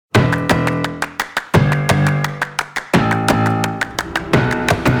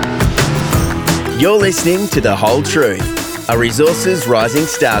You're listening to The Whole Truth, a Resources Rising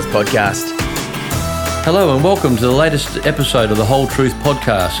Stars podcast. Hello and welcome to the latest episode of The Whole Truth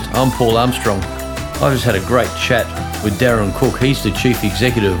podcast. I'm Paul Armstrong. I just had a great chat with Darren Cooke. He's the Chief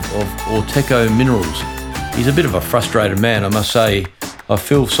Executive of Auteco Minerals. He's a bit of a frustrated man, I must say. I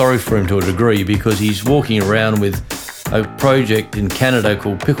feel sorry for him to a degree because he's walking around with a project in Canada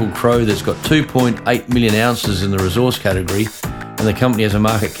called Pickled Crow that's got 2.8 million ounces in the resource category, and the company has a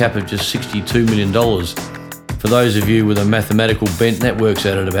market cap of just $62 million. For those of you with a mathematical bent, that works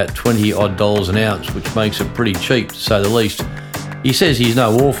out at about $20 odd an ounce, which makes it pretty cheap to say the least. He says he's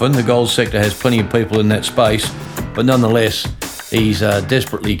no orphan. The gold sector has plenty of people in that space, but nonetheless, he's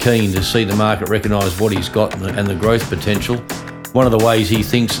desperately keen to see the market recognise what he's got and the growth potential. One of the ways he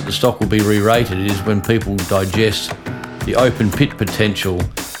thinks that the stock will be re-rated is when people digest the open pit potential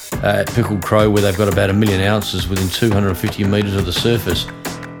at Pickled Crow, where they've got about 1 million ounces within 250 metres of the surface.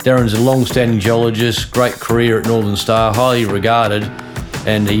 Darren's a long-standing geologist, great career at Northern Star, highly regarded,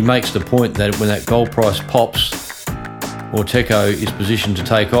 and he makes the point that when that gold price pops, Auteco is positioned to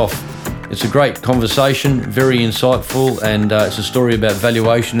take off. It's a great conversation, very insightful, and it's a story about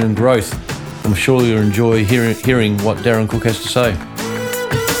valuation and growth. I'm sure you'll enjoy hearing what Darren Cooke has to say.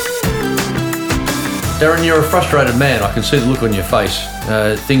 Darren, you're a frustrated man. I can see the look on your face.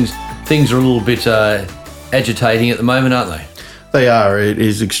 Things are a little bit agitating at the moment, aren't they? They are. It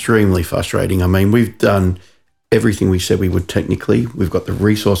is extremely frustrating. I mean, we've done everything we said we would technically. We've got the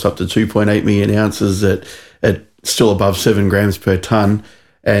resource up to 2.8 million ounces at still above 7 grams per tonne,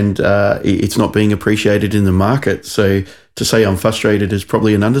 and it's not being appreciated in the market. So to say I'm frustrated is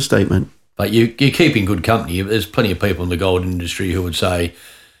probably an understatement. But you're keeping good company. There's plenty of people in the gold industry who would say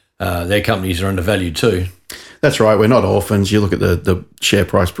their companies are undervalued too. That's right. We're not orphans. You look at the share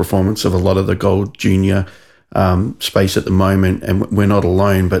price performance of a lot of the gold junior space at the moment, and we're not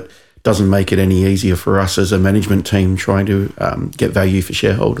alone, but it doesn't make it any easier for us as a management team trying to get value for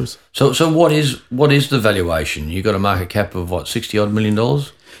shareholders. So what is the valuation? You've got a market cap of what, $60 odd million?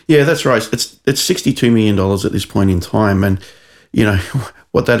 Yeah, that's right. It's $62 million at this point in time, and you know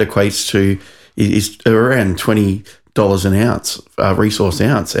what that equates to is around $20 an ounce, resource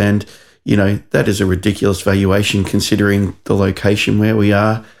ounce, and you know that is a ridiculous valuation considering the location where we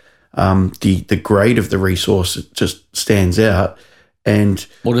are. The grade of the resource just stands out. And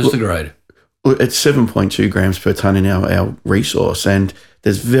what is the grade? It's 7.2 grams per tonne in our resource, and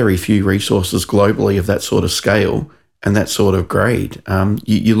there's very few resources globally of that sort of scale and that sort of grade.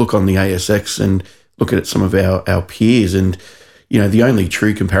 You look on the ASX and look at some of our peers, and you know the only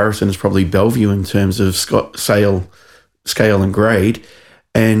true comparison is probably Bellevue in terms of scale and grade.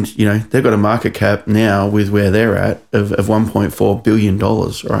 And you know they've got a market cap now with where they're at of $1.4 billion,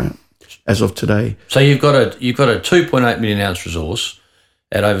 right, as of today. So you've got a 2.8 million ounce resource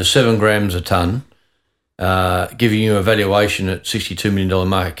at over 7 grams a tonne, giving you a valuation at $62 million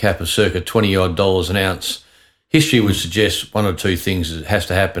market cap of circa $20 odd an ounce. History would suggest one or two things that has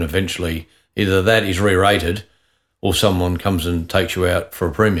to happen eventually. Either that is re-rated, or someone comes and takes you out for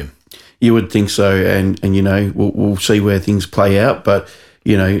a premium. You would think so, and you know we'll see where things play out, but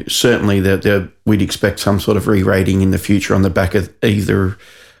you know certainly that we'd expect some sort of re-rating in the future on the back of either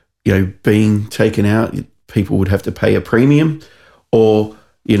you know being taken out. People would have to pay a premium, or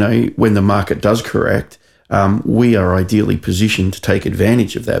you know when the market does correct, we are ideally positioned to take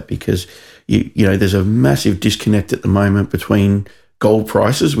advantage of that because you know there's a massive disconnect at the moment between gold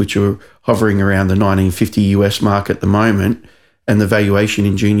prices, which are hovering around the 1950 US mark at the moment, and the valuation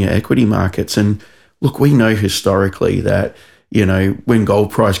in junior equity markets. And look, we know historically that, you know, when gold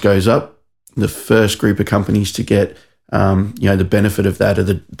price goes up, the first group of companies to get, you know, the benefit of that are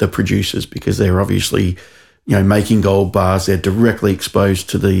the producers, because they're obviously, you know, making gold bars. They're directly exposed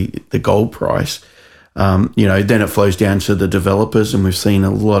to the gold price. You know, then it flows down to the developers, and we've seen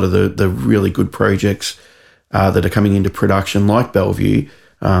a lot of the really good projects that are coming into production, like Bellevue,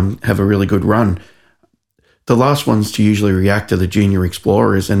 have a really good run. The last ones to usually react are the junior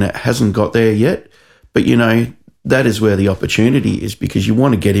explorers, and it hasn't got there yet. But, you know, that is where the opportunity is, because you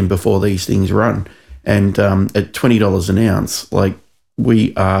want to get in before these things run. And at $20 an ounce, like,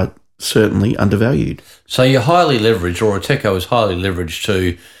 we are certainly undervalued. So you're highly leveraged, or Auteco is highly leveraged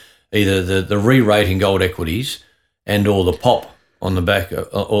to either the re-rating gold equities and or the pop on the back,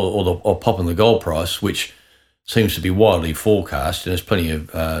 or pop in the gold price, which seems to be widely forecast, and there's plenty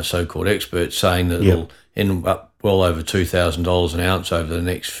of so-called experts saying that it'll end up well over $2,000 an ounce over the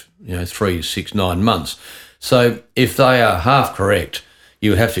next 3 to 6, 9 months. So if they are half correct,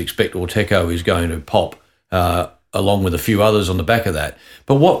 you would have to expect Auteco is going to pop along with a few others on the back of that.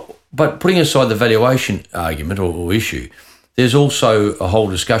 But putting aside the valuation argument or issue, there's also a whole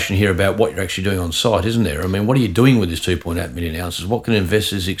discussion here about what you're actually doing on site, isn't there? I mean, what are you doing with this 2.8 million ounces? What can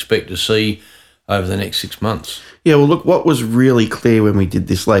investors expect to see over the next 6 months? Yeah, well, look, what was really clear when we did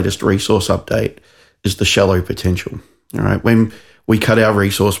this latest resource update is the shallow potential. All right, when we cut our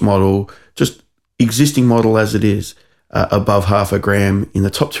resource model, just existing model as it is, above 0.5 gram, in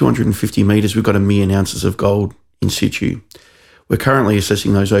the top 250 metres, we've got 1 million ounces of gold in situ. We're currently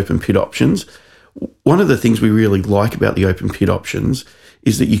assessing those open pit options. One of the things we really like about the open pit options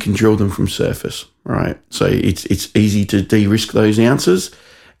is that you can drill them from surface, right? So it's easy to de-risk those ounces,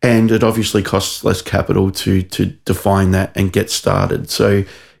 and it obviously costs less capital to define that and get started. So,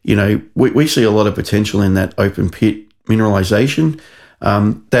 we see a lot of potential in that open pit mineralisation.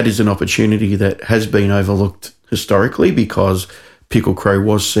 That is an opportunity that has been overlooked historically because Pickle Crow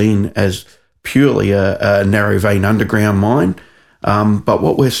was seen as purely a narrow vein underground mine. But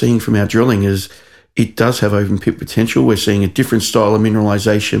what we're seeing from our drilling is it does have open pit potential. We're seeing a different style of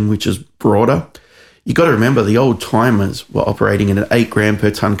mineralisation, which is broader. You got to remember the old timers were operating at an 8 gram per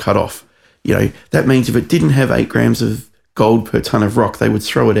tonne cutoff. That means if it didn't have 8 grams of gold per tonne of rock, they would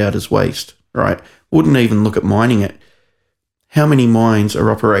throw it out as waste, right? Wouldn't even look at mining it. How many mines are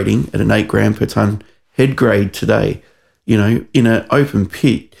operating at an 8 gram per tonne head grade today? In an open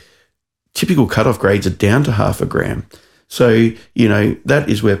pit, typical cutoff grades are down to 0.5 gram. So, that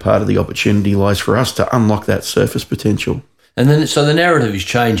is where part of the opportunity lies for us to unlock that surface potential. And then, so the narrative is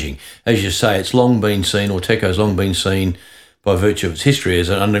changing. As you say, it's long been seen, Auteco's long been seen by virtue of its history as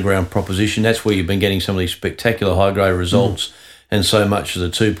an underground proposition. That's where you've been getting some of these spectacular high-grade results, and so much of the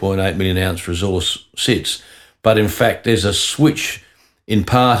 2.8 million ounce resource sits. But in fact, there's a switch, in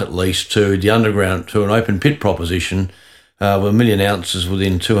part at least, to the underground, to an open pit proposition, with 1 million ounces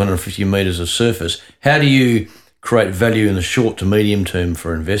within 250 metres of surface. How do you create value in the short to medium term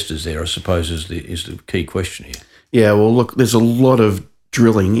for investors there, I suppose, is the key question here. Yeah, well, look, there's a lot of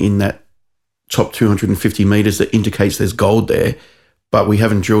drilling in that top 250 metres that indicates there's gold there, but we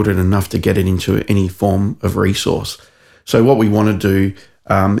haven't drilled it enough to get it into any form of resource. So what we want to do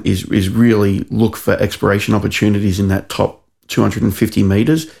is really look for exploration opportunities in that top 250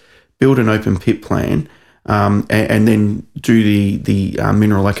 metres, build an open pit plan, and then do the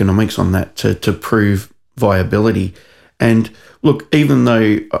mineral economics on that to prove viability. And look, even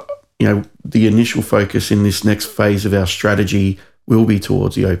though the initial focus in this next phase of our strategy will be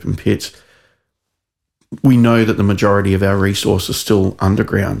towards the open pits, we know that the majority of our resource is still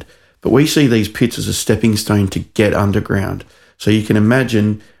underground, but we see these pits as a stepping stone to get underground. So you can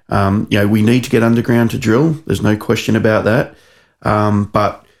imagine, we need to get underground to drill. There's no question about that.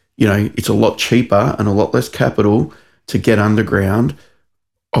 But it's a lot cheaper and a lot less capital to get underground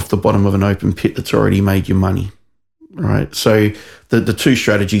off the bottom of an open pit that's already made you money, right? So the two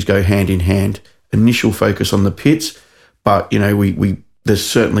strategies go hand in hand. Initial focus on the pits, but there's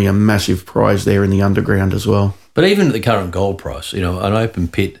certainly a massive prize there in the underground as well. But even at the current gold price, an open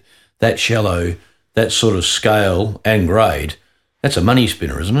pit that shallow, that sort of scale and grade, that's a money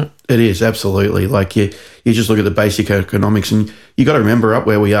spinner, isn't it? It is, absolutely. Like you just look at the basic economics, and you got to remember up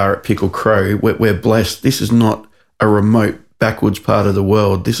where we are at Pickle Crow, we're blessed. This is not a remote backwoods part of the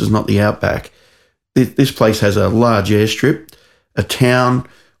world. This is not the outback. This place has a large airstrip, a town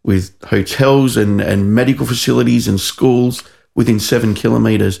with hotels and medical facilities and schools within 7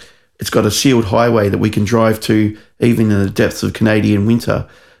 kilometres. It's got a sealed highway that we can drive to even in the depths of Canadian winter.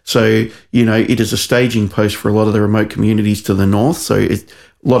 So, it is a staging post for a lot of the remote communities to the north. So it's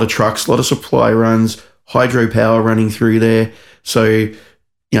a lot of trucks, a lot of supply runs, hydropower running through there. So,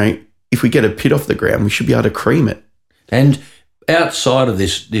 if we get a pit off the ground, we should be able to cream it. And outside of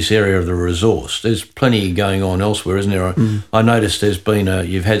this area of the resource, there's plenty going on elsewhere, isn't there? I noticed there's been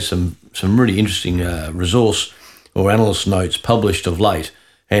you've had some really interesting resource or analyst notes published of late,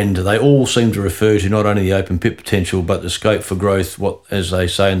 and they all seem to refer to not only the open pit potential but the scope for growth, what, as they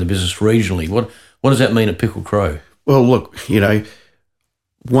say in the business, regionally. What does that mean at Pickle Crow? Well, look,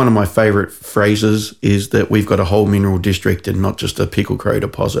 one of my favourite phrases is that we've got a whole mineral district and not just a Pickle Crow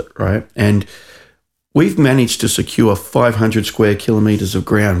deposit, right? And we've managed to secure 500 square kilometres of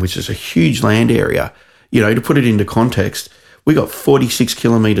ground, which is a huge land area. To put it into context, we got 46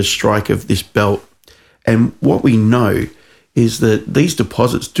 kilometres strike of this belt. And what we know is that these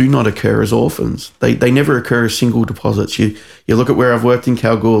deposits do not occur as orphans. They never occur as single deposits. You look at where I've worked in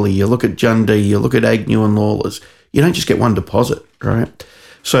Kalgoorlie, you look at Jundee, you look at Agnew and Lawlers. You don't just get one deposit, right?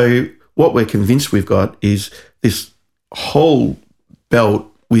 So what we're convinced we've got is this whole belt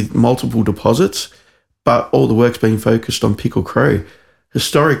with multiple deposits, but all the work's been focused on Pickle Crow.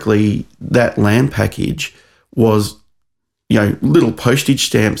 Historically, that land package was, little postage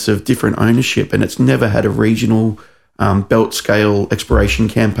stamps of different ownership, and it's never had a regional belt scale exploration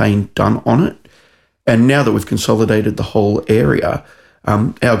campaign done on it. And now that we've consolidated the whole area,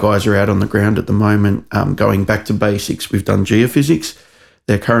 our guys are out on the ground at the moment, going back to basics. We've done geophysics.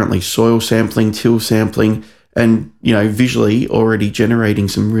 They're currently soil sampling, till sampling, and, visually already generating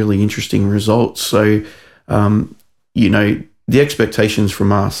some really interesting results. So, the expectations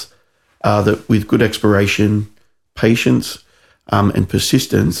from us are that with good exploration, patience, and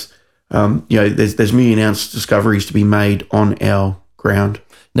persistence, there's million-ounce discoveries to be made on our ground.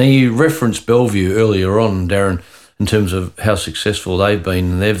 Now, you referenced Bellevue earlier on, Darren, in terms of how successful they've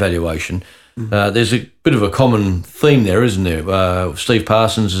been in their valuation. There's a bit of a common theme there, isn't there? Steve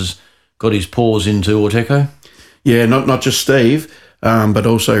Parsons has got his paws into Auteco. Yeah, not just Steve, but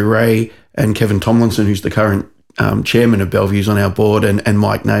also Ray and Kevin Tomlinson, who's the current chairman of Bellevue's on our board, and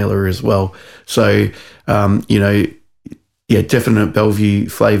Mike Naylor as well. So, definite Bellevue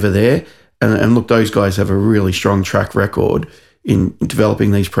flavour there. And look, those guys have a really strong track record in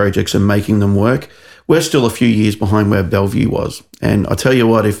developing these projects and making them work. We're still a few years behind where Bellevue was. And I tell you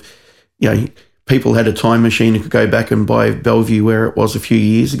what, if people had a time machine and could go back and buy Bellevue where it was a few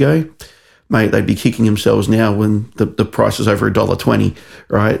years ago, mate, they'd be kicking themselves now when the price is over $1.20,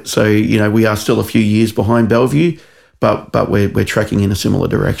 right? So, we are still a few years behind Bellevue, but we're tracking in a similar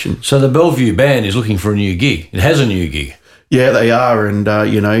direction. So the Bellevue band is looking for a new gig. It has a new gig. Yeah, they are. And,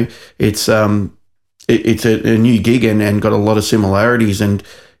 it's a new gig and got a lot of similarities. And,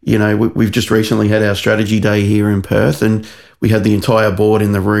 we've just recently had our strategy day here in Perth, and we had the entire board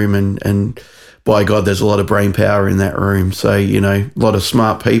in the room, and by God, there's a lot of brain power in that room. So, a lot of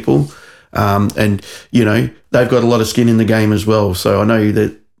smart people. And, they've got a lot of skin in the game as well. So I know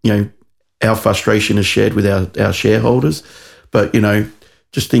that, our frustration is shared with our shareholders, but,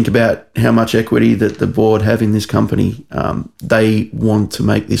 just think about how much equity that the board have in this company. They want to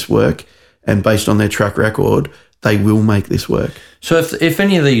make this work, and based on their track record, they will make this work. So if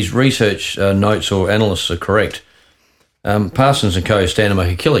any of these research notes or analysts are correct, Parsons and Co. stand to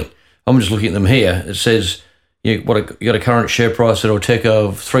make a killing. I'm just looking at them here. It says you got a current share price at Auteco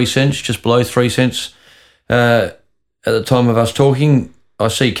of 3 cents, just below 3 cents. At the time of us talking, I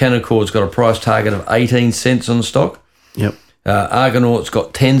see Canaccord's got a price target of 18 cents on the stock. Yep. Argonaut's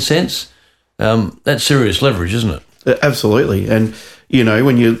got 10 cents. That's serious leverage, isn't it? Absolutely. And,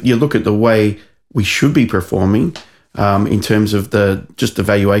 when you look at the way we should be performing in terms of the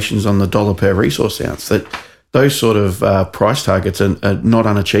valuations on the dollar per resource ounce, that those sort of price targets are not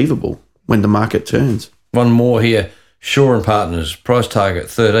unachievable when the market turns. One more here, Shaw and Partners, price target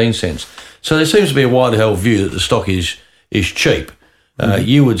 13 cents. So there seems to be a wide held view that the stock is cheap.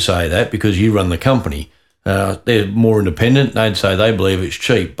 You would say that because you run the company. They're more independent. They'd say they believe it's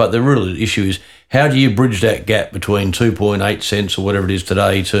cheap. But the real issue is, how do you bridge that gap between 2.8 cents or whatever it is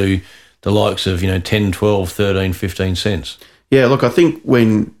today to the likes of 10, 12, 13, 15 cents? Yeah, look, I think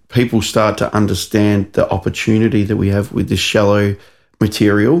when people start to understand the opportunity that we have with this shallow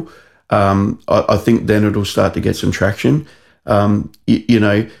material, I think then it'll start to get some traction.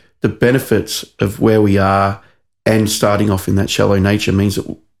 The benefits of where we are and starting off in that shallow nature means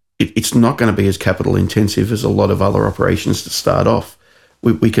that it's not going to be as capital intensive as a lot of other operations to start off.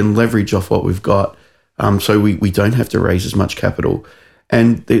 We can leverage off what we've got, so we don't have to raise as much capital.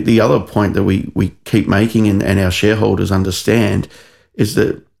 And the other point that we keep making and our shareholders understand is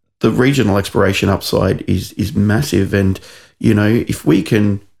that the regional exploration upside is massive. And, if we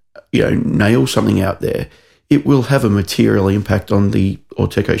can, nail something out there, it will have a material impact on the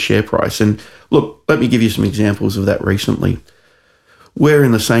Auteco share price. And look, let me give you some examples of that recently. We're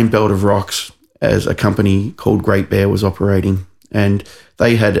in the same belt of rocks as a company called Great Bear was operating, and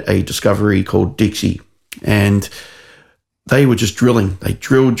they had a discovery called Dixie, and they were just drilling. They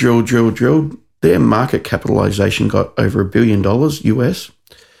drilled. Their market capitalization got over $1 billion US.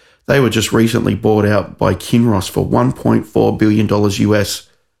 They were just recently bought out by Kinross for $1.4 billion US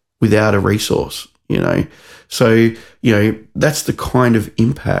without a resource, So, that's the kind of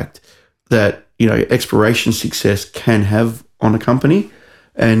impact that, exploration success can have on a company.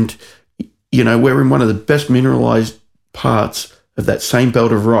 And, we're in one of the best mineralized parts of that same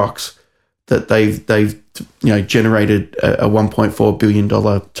belt of rocks that they've generated a $1.4 billion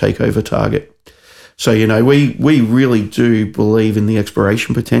takeover target. So, we really do believe in the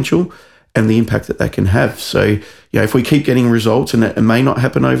exploration potential and the impact that can have. So, if we keep getting results, and it may not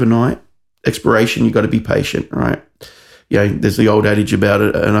happen overnight, exploration, you've got to be patient, right? There's the old adage about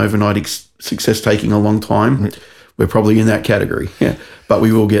an overnight success taking a long time. We're probably in that category, but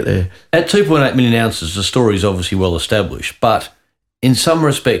we will get there. At 2.8 million ounces, the story is obviously well established, but in some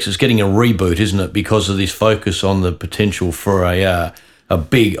respects, it's getting a reboot, isn't it? Because of this focus on the potential for a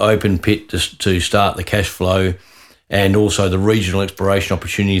big open pit to start the cash flow, and also the regional exploration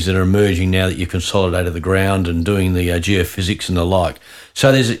opportunities that are emerging now that you've consolidated the ground and doing the geophysics and the like.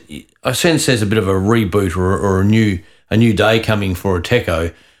 So I sense there's a bit of a reboot or a new day coming for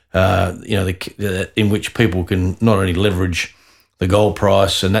Auteco, in which people can not only leverage the gold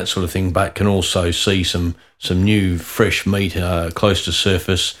price and that sort of thing, but can also see some new fresh meat close to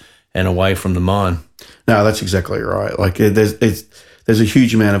surface and away from the mine. No, that's exactly right. Like there's a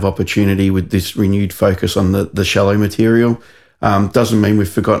huge amount of opportunity with this renewed focus on the shallow material. Doesn't mean we've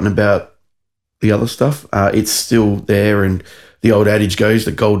forgotten about the other stuff. It's still there, and the old adage goes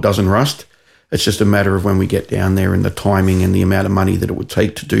that gold doesn't rust. It's just a matter of when we get down there and the timing and the amount of money that it would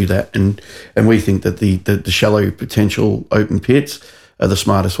take to do that. And we think that the shallow potential open pits are the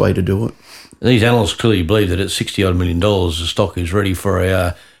smartest way to do it. These analysts clearly believe that at $60-odd million, the stock is ready for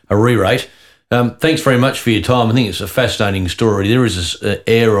a re-rate. Thanks very much for your time. I think it's a fascinating story. There is this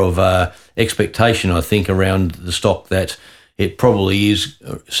air of expectation, I think, around the stock that it probably is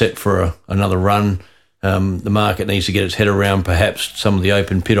set for another run. The market needs to get its head around perhaps some of the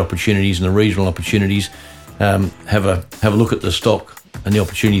open pit opportunities and the regional opportunities. Have a look at the stock and the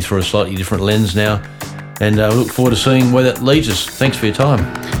opportunity through a slightly different lens now. And we look forward to seeing where that leads us. Thanks for your time.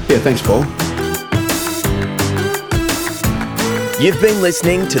 Yeah, thanks, Paul. You've been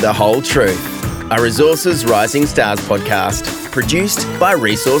listening to The Whole Truth, a Resources Rising Stars podcast, produced by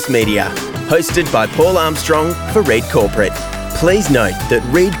Resource Media, hosted by Paul Armstrong for Reed Corporate. Please note that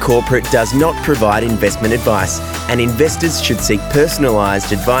Reed Corporate does not provide investment advice, and investors should seek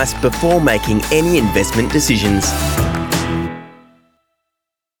personalised advice before making any investment decisions.